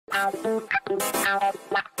Good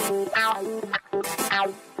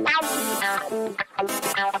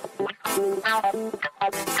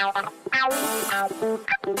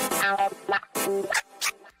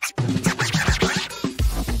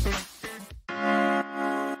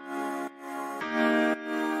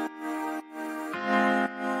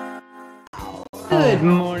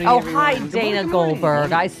morning. Oh, everyone. hi, Dana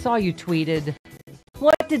Goldberg. I saw you tweeted.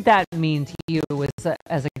 What did that mean to you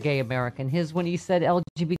as a gay American? When he said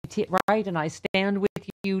LGBT, right? And I stand with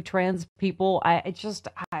you, trans people. I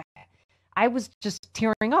was just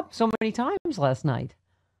tearing up so many times last night.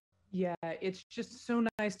 Yeah, it's just so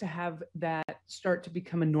nice to have that start to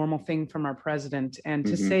become a normal thing from our president, and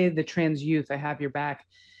to say the trans youth, I have your back.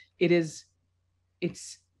 It's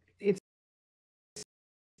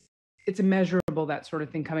immeasurable, that sort of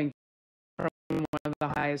thing coming from one of the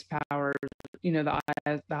highest powers, the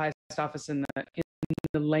highest office in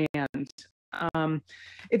the land.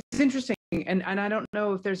 It's interesting, and I don't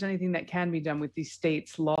know if there's anything that can be done with these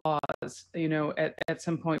states' laws, at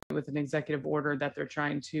some point with an executive order that they're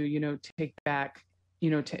trying to, take back,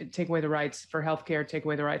 take away the rights for healthcare, take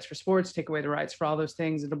away the rights for sports, take away the rights for all those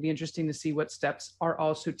things. It'll be interesting to see what steps are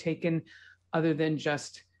also taken other than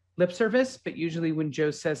just lip service, but usually when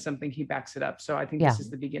Joe says something, he backs it up. So I think this is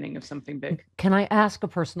the beginning of something big. Can I ask a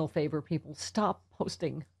personal favor, people? Stop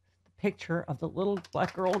posting the picture of the little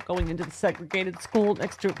black girl going into the segregated school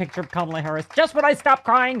next to a picture of Kamala Harris. Just when I stopped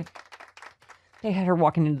crying. They had her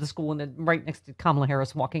walking into the school, and then right next to Kamala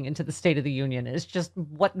Harris walking into the State of the Union. It's just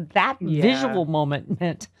what that visual moment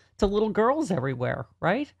meant to little girls everywhere,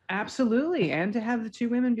 right? Absolutely. And to have the two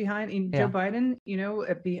women behind Joe Biden,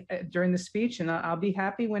 during the speech, and I'll be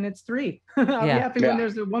happy when it's three. I'll be happy when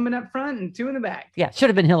there's a woman up front and two in the back. Yeah, should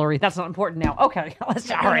have been Hillary. That's not important now. Okay, let's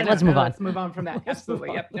move on. Let's move on from that.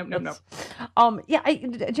 Absolutely. Yep. No.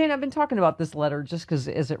 Jane, I've been talking about this letter just because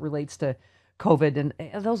as it relates to COVID,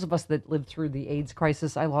 and those of us that lived through the AIDS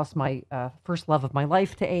crisis, I lost my first love of my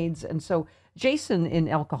life to AIDS. And so Jason in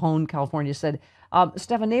El Cajon, California said,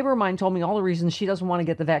 Steph, a neighbor of mine told me all the reasons she doesn't want to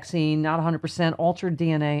get the vaccine, not 100%, altered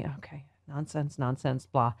DNA. Okay, nonsense,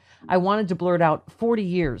 blah. I wanted to blurt out 40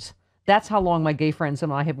 years. That's how long my gay friends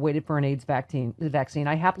and I have waited for an AIDS vaccine.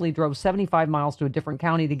 I happily drove 75 miles to a different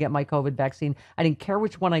county to get my COVID vaccine. I didn't care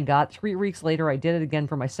which one I got. 3 weeks later, I did it again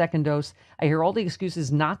for my second dose. I hear all the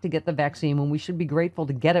excuses not to get the vaccine when we should be grateful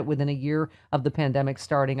to get it within a year of the pandemic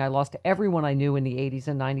starting. I lost everyone I knew in the 80s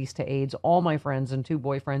and 90s to AIDS, all my friends and 2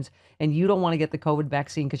 boyfriends, and you don't want to get the COVID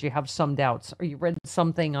vaccine because you have some doubts or you read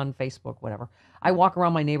something on Facebook, whatever. I walk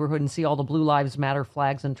around my neighborhood and see all the Blue Lives Matter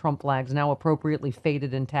flags and Trump flags now appropriately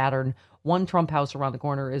faded and tattered. One Trump house around the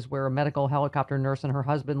corner is where a medical helicopter nurse and her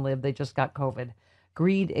husband live. They just got COVID.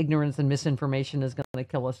 Greed, ignorance, and misinformation is going to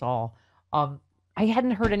kill us all. I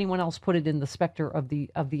hadn't heard anyone else put it in the specter of the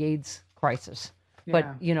AIDS crisis.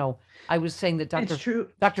 But, I was saying that Dr.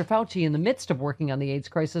 Fauci, in the midst of working on the AIDS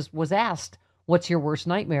crisis, was asked, what's your worst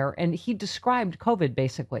nightmare? And he described COVID,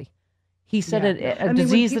 basically. He said a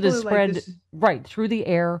disease that is spread through the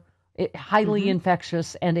air, highly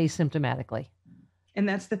infectious and asymptomatically. And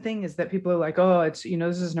that's the thing, is that people are like, oh, it's,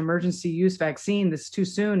 this is an emergency use vaccine. This is too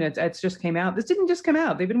soon. It's just came out. This didn't just come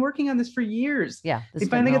out. They've been working on this for years. Yeah. They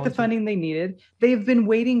finally got the funding they needed. They've been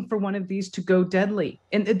waiting for one of these to go deadly.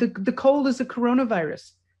 And the cold is the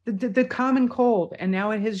coronavirus, the common cold. And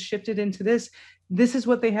now it has shifted into this. This is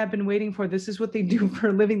what they have been waiting for. This is what they do for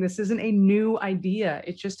a living. This isn't a new idea.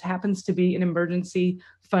 It just happens to be an emergency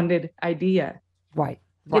funded idea. Right.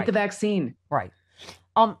 Get the vaccine. Right.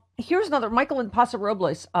 Here's another, Michael in Paso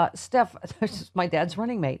Robles. Steph, this is my dad's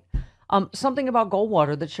running mate. Something about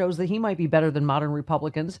Goldwater that shows that he might be better than modern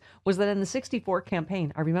Republicans was that in the 64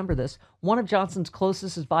 campaign, I remember this, one of Johnson's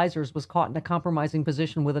closest advisors was caught in a compromising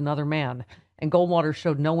position with another man. And Goldwater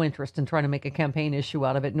showed no interest in trying to make a campaign issue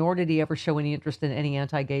out of it, nor did he ever show any interest in any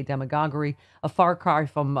anti-gay demagoguery, a far cry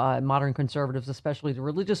from modern conservatives, especially the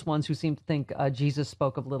religious ones who seem to think Jesus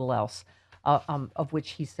spoke of little else. Of which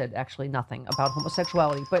he said actually nothing about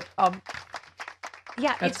homosexuality. But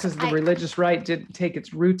that's because the religious right didn't take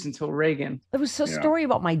its roots until Reagan. There was a story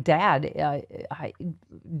about my dad,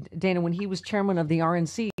 Dana, when he was chairman of the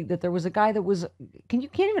RNC, that there was a guy that was, can't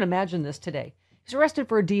even imagine this today. He was arrested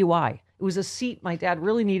for a DUI. It was a seat my dad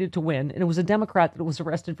really needed to win, and it was a Democrat that was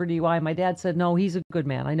arrested for DUI. My dad said, no, he's a good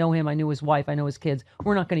man. I know him. I knew his wife. I know his kids.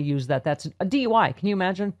 We're not going to use that. That's a DUI. Can you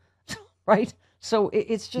imagine? Right? So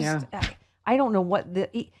it's just... Yeah. I don't know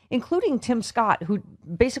including Tim Scott, who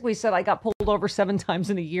basically said I got pulled over 7 times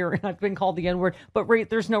in a year and I've been called the N-word, but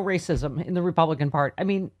there's no racism in the Republican part. I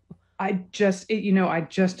mean, I just, I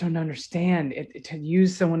just don't understand it to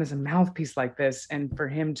use someone as a mouthpiece like this and for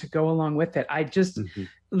him to go along with it. I just,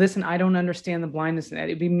 listen, I don't understand the blindness in that.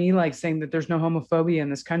 It'd be me like saying that there's no homophobia in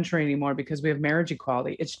this country anymore because we have marriage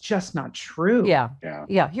equality. It's just not true. Yeah.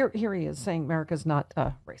 Here he is saying America's not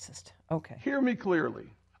racist. Okay. Hear me clearly.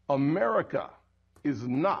 America is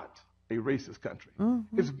not a racist country.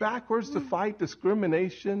 It's backwards to fight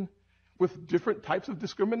discrimination with different types of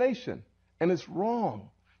discrimination. And it's wrong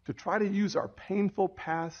to try to use our painful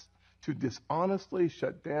past to dishonestly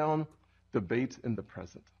shut down debates in the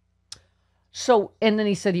present. So, and then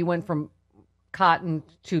he said he went from cotton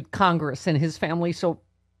to Congress in his family. So,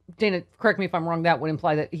 Dana, correct me if I'm wrong, that would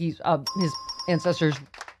imply that his ancestors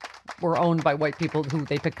were owned by white people who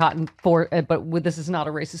they picked cotton for, but this is not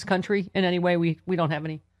a racist country in any way. We don't have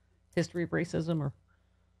any history of racism or...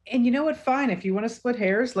 And you know what? Fine. If you want to split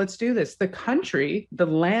hairs, let's do this. The country, the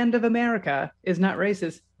land of America, is not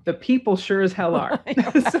racist. The people sure as hell are.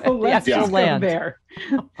 So let's just go there.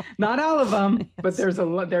 Not all of them, but there's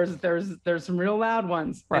some real loud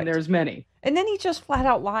ones, and there's many. And then he just flat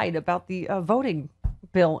out lied about the voting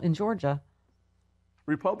bill in Georgia.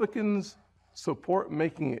 Republicans support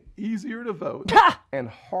making it easier to vote and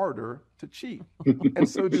harder to cheat. And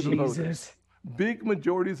so do the voters. Big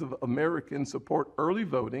majorities of Americans support early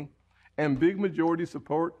voting, and big majorities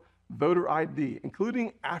support voter ID,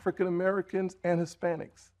 including African Americans and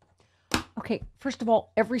Hispanics. Okay, first of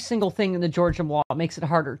all, every single thing in the Georgia law makes it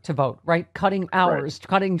harder to vote, right? Cutting hours,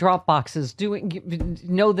 cutting drop boxes, doing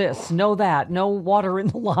no this, no that, no water in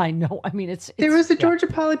the line. No, I mean, it's there was a Georgia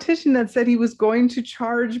politician that said he was going to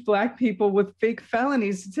charge Black people with fake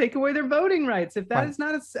felonies to take away their voting rights. If that is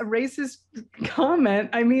not a racist comment,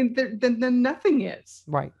 I mean, then nothing is.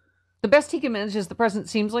 Right. The best he can manage is the president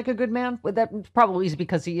seems like a good man. But that probably is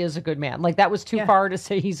because he is a good man. Like, that was too far to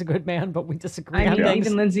say he's a good man, but we disagree on things.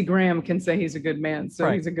 Even Lindsey Graham can say he's a good man, so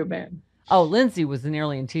he's a good man. Oh, Lindsey was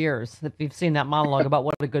nearly in tears. If you've seen that monologue about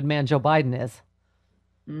what a good man Joe Biden is.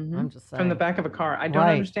 I'm just saying. From the back of a car. I don't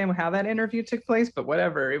understand how that interview took place, but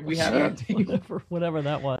whatever. We have it on tape. Whatever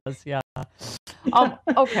that was, yeah.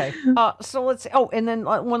 Okay. So let's... Oh, and then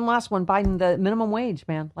one last one. Biden, the minimum wage,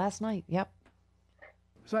 man. Last night. Yep.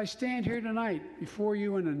 As I stand here tonight before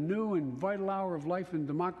you in a new and vital hour of life and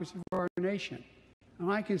democracy for our nation, and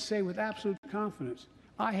I can say with absolute confidence,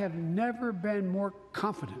 I have never been more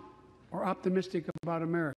confident or optimistic about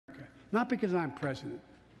America. Not because I'm president,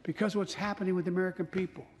 because what's happening with the American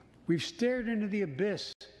people. We've stared into the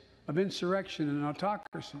abyss of insurrection and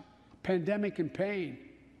autocracy, pandemic and pain,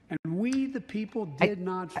 and we, the people, did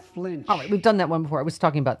not flinch. All right, we've done that one before. I was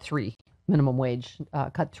talking about 3 minimum wage,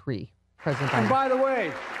 cut 3. President Biden. And by the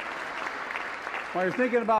way, while you're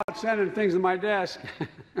thinking about sending things to my desk,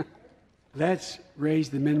 let's raise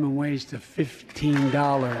the minimum wage to $15.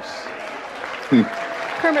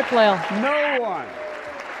 Kermit Flail.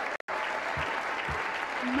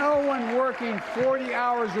 No one working 40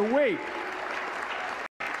 hours a week.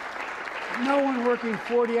 No one working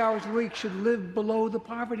 40 hours a week should live below the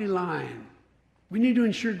poverty line. We need to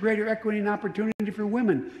ensure greater equity and opportunity for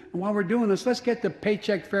women. And while we're doing this, let's get the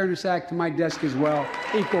Paycheck Fairness Act to my desk as well.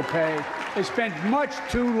 Equal pay. It's been much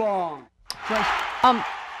too long.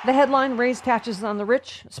 The headline, raise taxes on the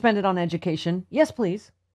rich, spend it on education. Yes,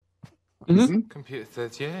 please. Computer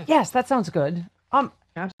says yes. Yes, that sounds good.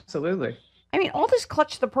 Absolutely. I mean, all this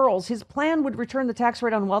clutch the pearls. His plan would return the tax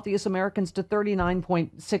rate on wealthiest Americans to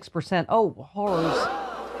 39.6%. Oh,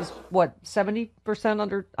 horrors. Is what, 70%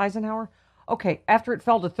 under Eisenhower? Okay, after it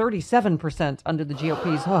fell to 37% under the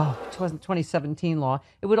GOP's 2017 law,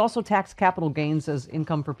 it would also tax capital gains as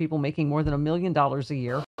income for people making more than $1 million a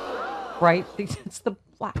year, right? It's the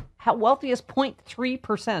wealthiest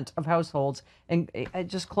 0.3% of households, and it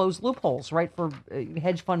just closed loopholes, right, for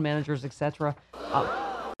hedge fund managers, etc.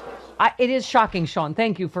 It is shocking, Sean.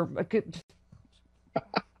 Thank you for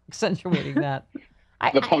accentuating that.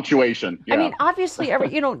 The punctuation. I mean, obviously,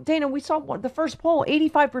 Dana, we saw the first poll,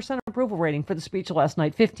 85% approval rating for the speech last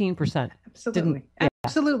night, 15%. Absolutely.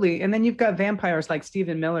 Absolutely. And then you've got vampires like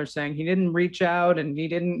Stephen Miller saying he didn't reach out and he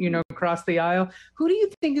didn't, cross the aisle. Who do you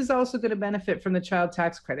think is also going to benefit from the child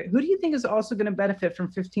tax credit? Who do you think is also going to benefit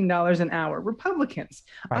from $15 an hour? Republicans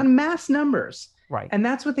on mass numbers. Right. And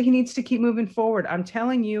that's what he needs to keep moving forward. I'm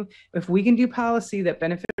telling you, if we can do policy that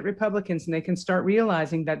benefit Republicans and they can start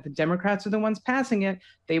realizing that the Democrats are the ones passing it,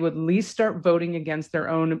 they would at least start voting against their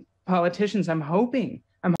own politicians. I'm hoping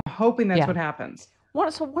that's what happens.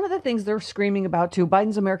 So one of the things they're screaming about too,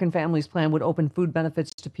 Biden's American Families Plan would open food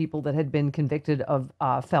benefits to people that had been convicted of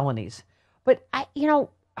felonies. But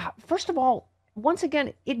first of all, once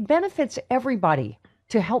again, it benefits everybody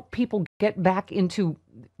to help people get back into,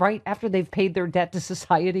 right after they've paid their debt to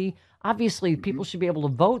society. Obviously, people should be able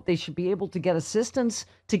to vote. They should be able to get assistance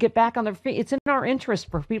to get back on their feet. It's in our interest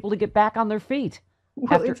for people to get back on their feet.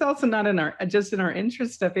 Well, it's also not in our just in our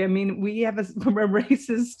interest, Steffi. I mean, we have a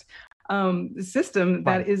racist system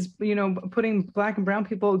that is, putting Black and brown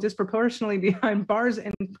people disproportionately behind bars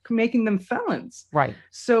and making them felons. Right.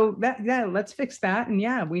 So let's fix that.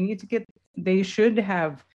 And we need to they should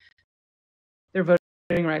have their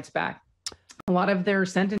voting rights back. A lot of their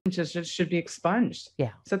sentences should be expunged.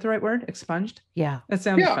 Yeah. Is that the right word? Expunged? Yeah. That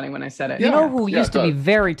sounds funny when I said it. You know who used to be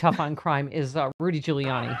very tough on crime is Rudy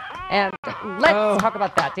Giuliani. And let's talk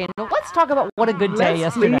about that, Dana. Let's talk about what a good day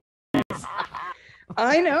yesterday.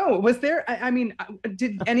 I know. Was there? I mean,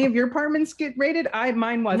 did any of your apartments get raided?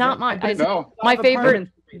 Mine wasn't. Not mine. No. My favorite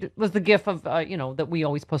was the gif of that we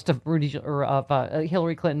always post of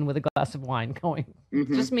Hillary Clinton with a glass of wine going.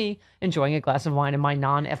 Just me enjoying a glass of wine in my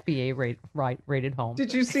non-FBA rated home.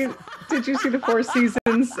 Did you see the Four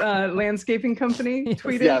Seasons landscaping company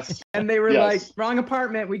tweeted? Yes. And they were like, wrong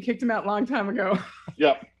apartment. We kicked him out a long time ago.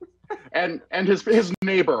 Yep. And his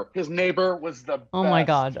neighbor was the best. Oh my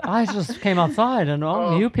God! I just came outside and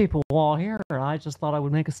you people were all here, and I just thought I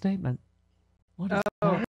would make a statement. What is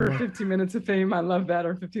for 15 minutes of fame, I love that,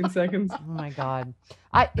 or 15 seconds. Oh my God!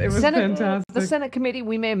 It was fantastic. The Senate committee,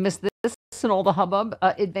 we may have missed this and all the hubbub.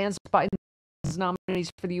 Advanced Biden's nominees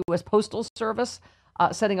for the U.S. Postal Service,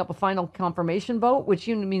 setting up a final confirmation vote, which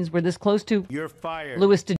means we're this close to. You're fired.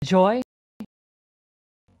 Louis DeJoy.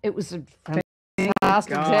 It was a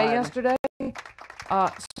fantastic day yesterday.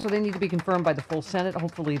 So they need to be confirmed by the full Senate.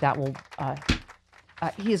 Hopefully that will.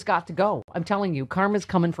 He has got to go. I'm telling you, karma's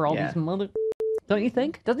coming for all these mother. Don't you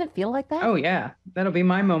think? Doesn't it feel like that? Oh yeah, that'll be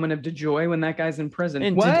my moment of DeJoy when that guy's in prison.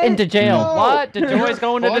 Into jail. No. What? DeJoy's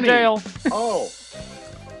going to the jail. Oh.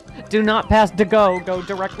 Do not pass go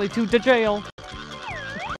directly to the jail.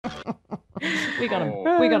 We got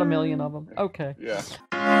a million of them. Okay. Yeah.